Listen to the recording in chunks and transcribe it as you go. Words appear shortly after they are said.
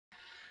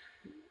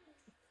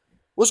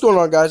What's going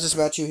on, guys? It's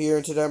Matthew here,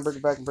 and today I'm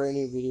bringing back a brand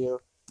new video.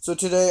 So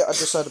today I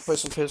decided to play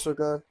some pistol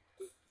gun.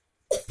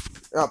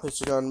 Not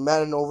pistol gun,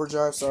 Madden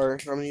Overdrive, sorry.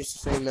 I'm used to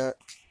saying that.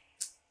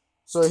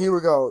 So here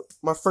we go.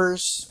 My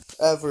first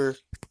ever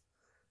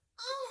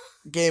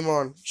game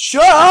on.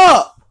 Shut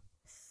up!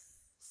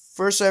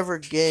 First ever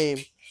game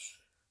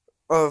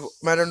of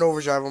Madden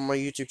Overdrive on my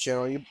YouTube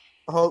channel. You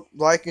hope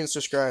like and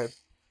subscribe.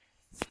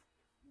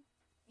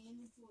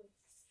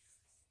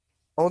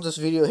 I want this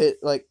video hit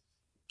like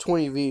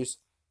 20 views.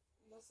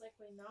 Most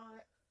likely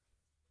not.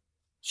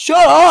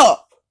 Shut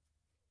up!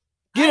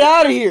 Get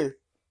out of here!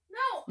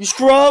 No! You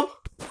scrub!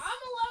 I'm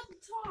allowed to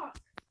talk.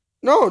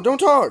 No, don't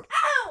talk.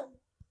 Ow!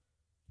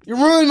 You're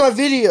ruining my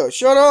video.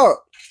 Shut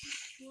up.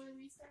 You want to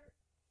restart?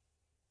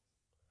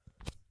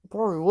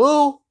 Probably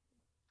will.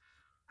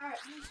 Alright,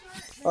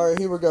 restart. Alright,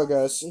 here we go,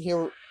 guys.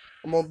 Here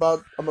I'm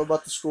about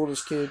to school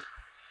this kid.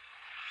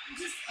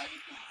 Just edit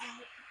that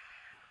out.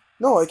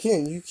 No, I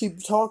can't. You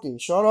keep talking.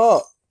 Shut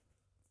up.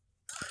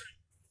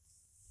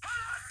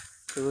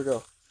 Here we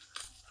go.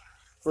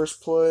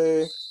 First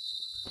play.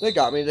 They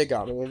got me. They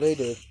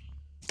did.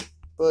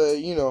 But,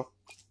 you know,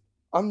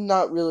 I'm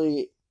not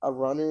really a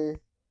runner.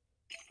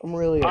 I'm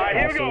really a passer.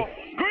 Here we go.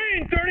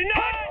 Green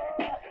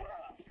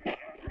 39.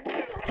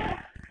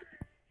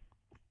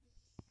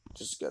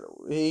 Just gotta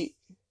wait.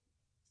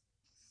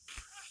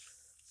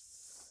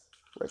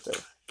 Right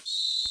there.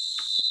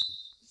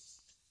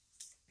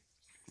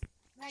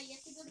 Right, you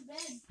have to go to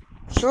bed.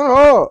 Shut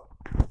up.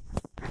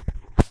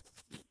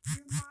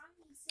 Your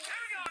mommy said.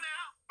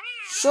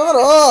 Shut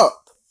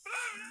up.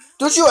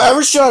 Don't you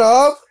ever shut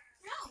up?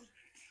 No.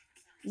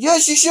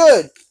 Yes, you should.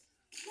 Yeah,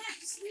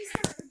 just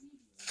restart the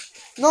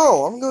video.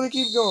 No, I'm gonna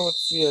keep going with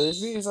this video. This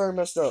video's already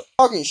messed up.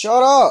 Fucking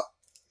shut up.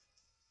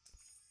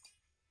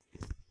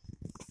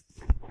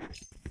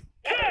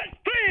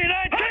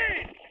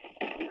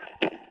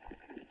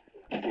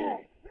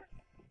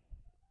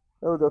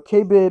 There we go.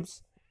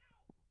 K-Bibs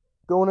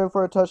going in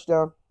for a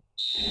touchdown.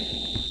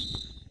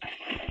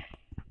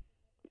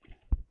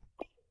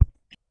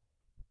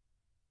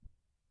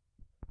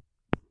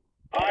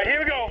 Here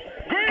we go.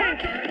 Green.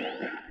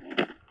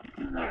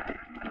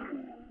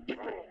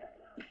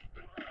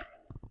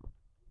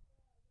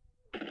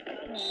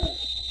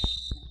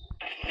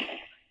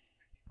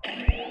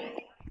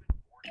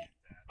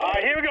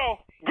 Here we go.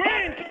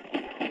 Green.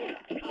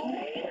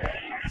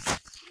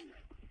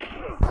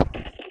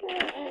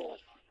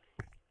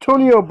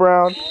 Antonio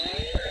Brown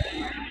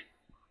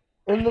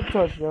in the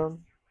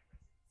touchdown.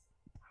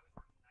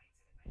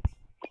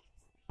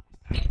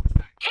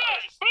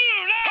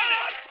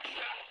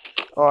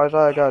 Oh, I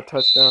thought I got a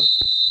touchdown.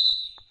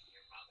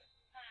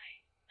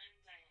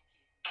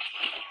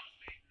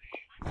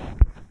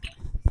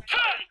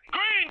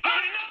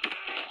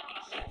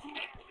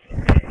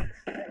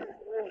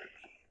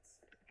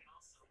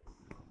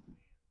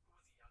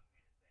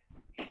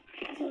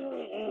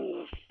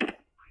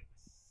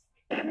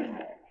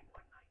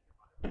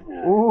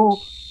 Ooh.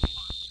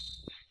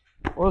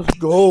 Let's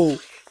go.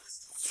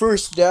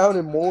 First down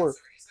and more.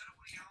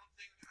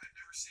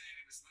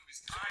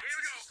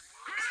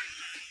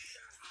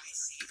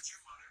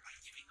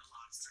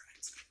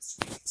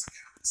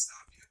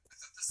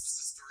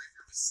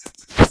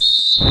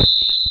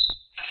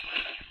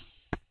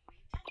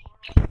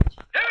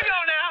 Here we go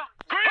now.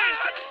 Green.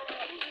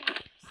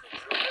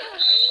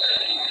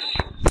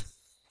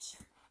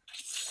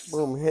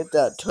 Boom, hit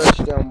that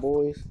touchdown,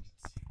 boys.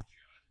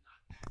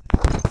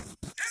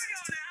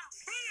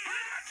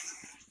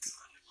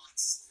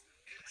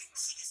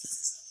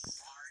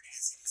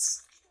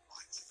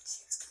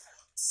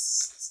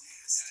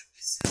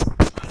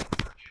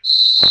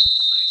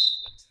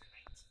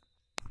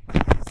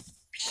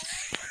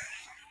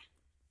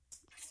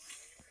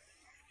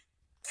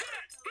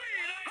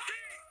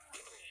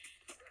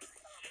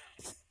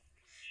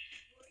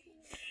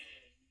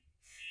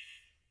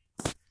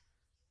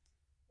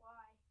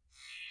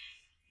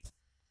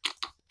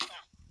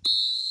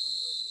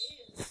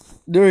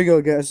 There we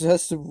go, guys.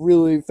 That's a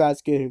really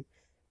fast game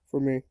for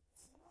me.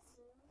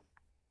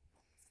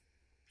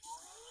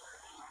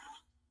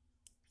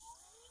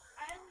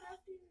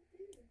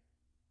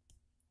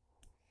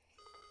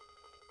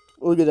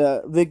 Look at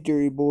that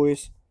victory,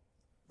 boys.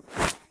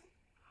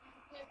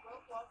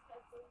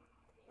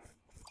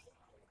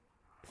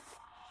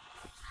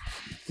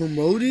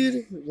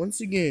 Promoted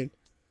once again.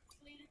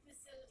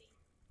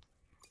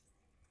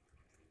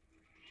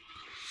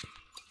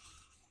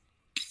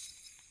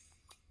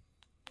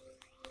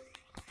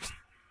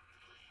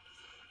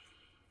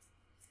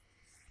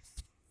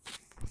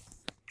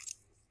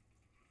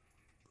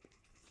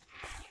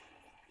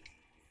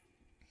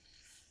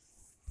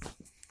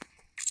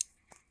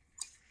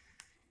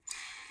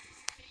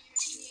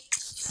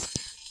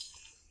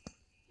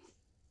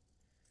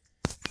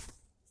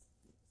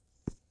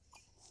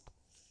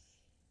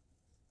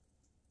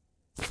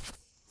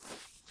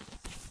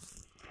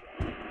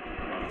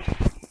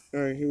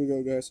 Alright, here we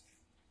go, guys.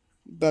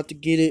 About to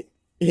get it.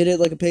 Hit it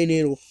like a paint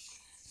needle.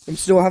 I'm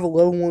still have a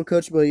level 1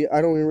 coach, but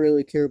I don't even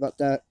really care about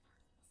that.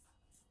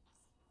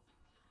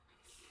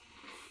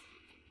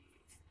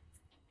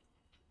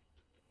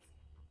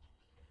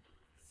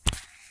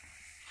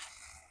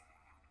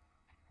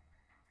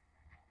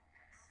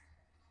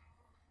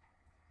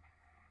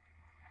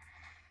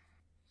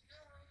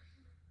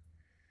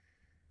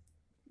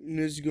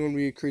 This is going to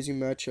be a crazy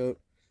matchup.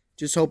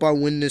 Just hope I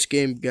win this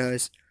game,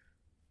 guys.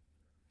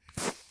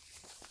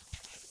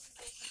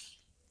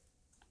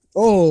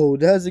 Oh,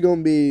 that's going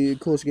to be a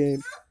close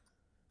game.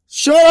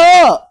 Shut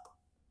up!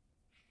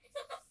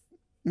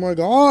 Oh my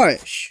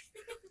gosh.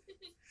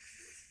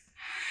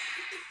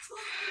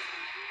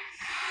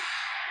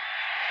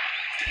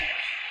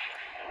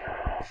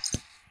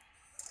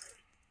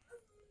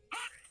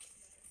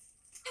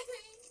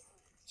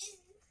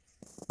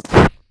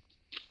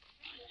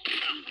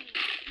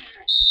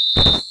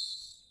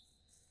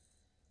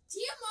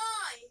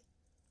 TMI.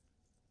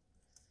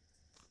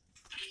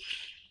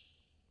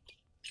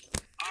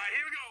 Alright,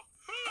 here we go.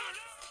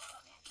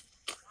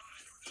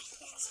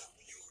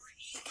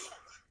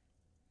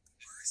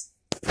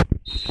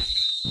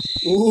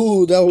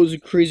 Ooh, that was a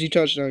crazy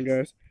touchdown,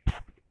 guys.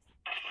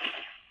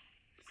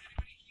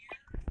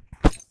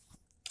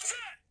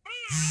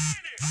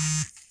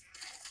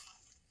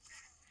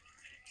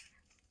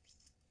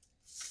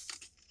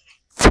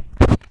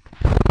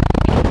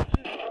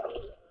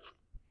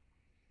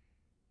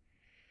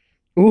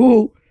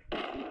 Ooh,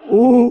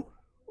 ooh,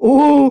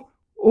 ooh,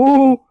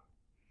 ooh.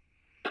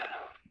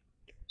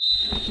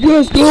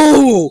 Let's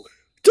go!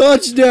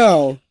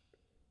 Touchdown!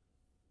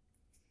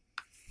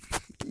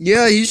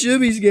 Yeah, he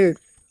should be scared.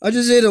 I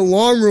just hit a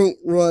long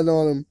run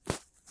on him. Let's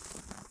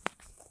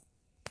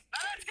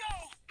go.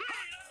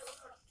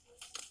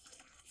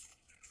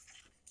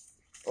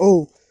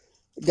 Oh,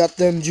 got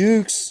them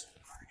jukes.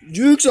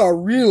 Jukes are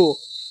real.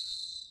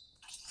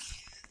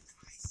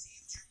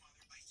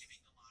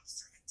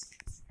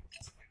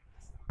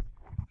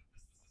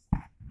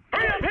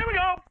 Hurry up, here we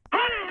go.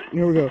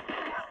 Here we go.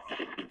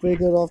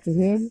 Fake it off to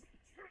him.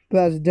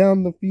 Pass it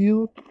down the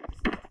field.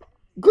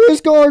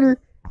 Chris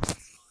Carter.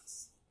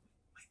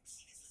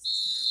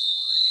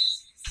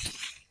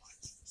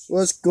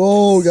 Let's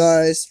go,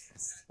 guys.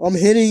 I'm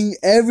hitting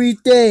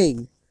everything.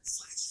 Here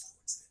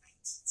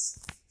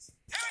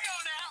we go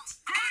now.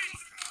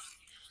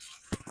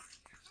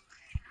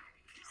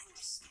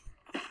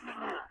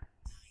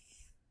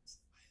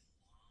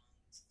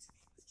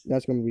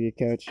 That's going to be a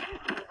catch.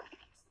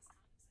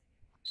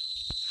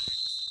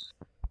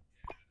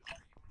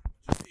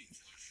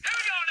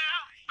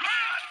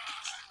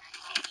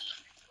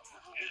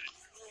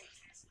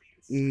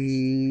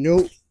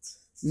 Nope.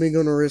 I'm ain't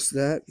gonna risk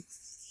that.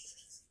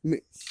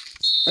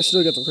 I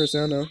still got the first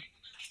down though.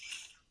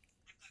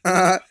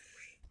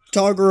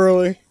 Talk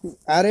early.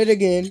 At it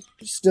again.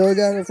 Still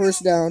got the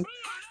first down.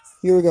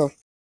 Here we go.